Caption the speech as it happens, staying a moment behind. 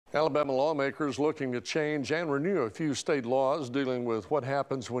Alabama lawmakers looking to change and renew a few state laws dealing with what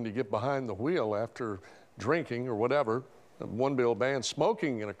happens when you get behind the wheel after drinking or whatever. One bill bans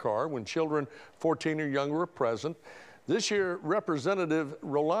smoking in a car when children 14 or younger are present. This year, Representative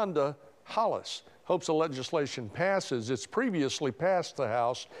Rolanda Hollis hopes the legislation passes. It's previously passed the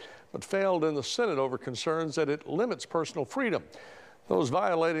House, but failed in the Senate over concerns that it limits personal freedom. Those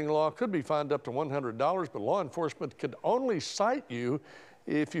violating the law could be fined up to $100, but law enforcement could only cite you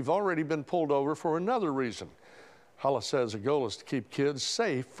if you've already been pulled over for another reason. Hollis says the goal is to keep kids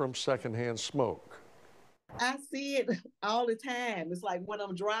safe from secondhand smoke. I see it all the time. It's like when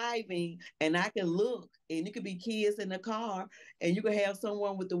I'm driving and I can look and it could be kids in the car and you could have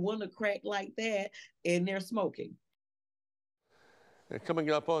someone with the window cracked like that and they're smoking. And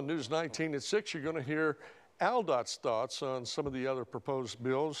coming up on News 19 at 6, you're going to hear ALDOT's thoughts on some of the other proposed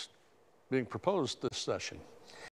bills being proposed this session.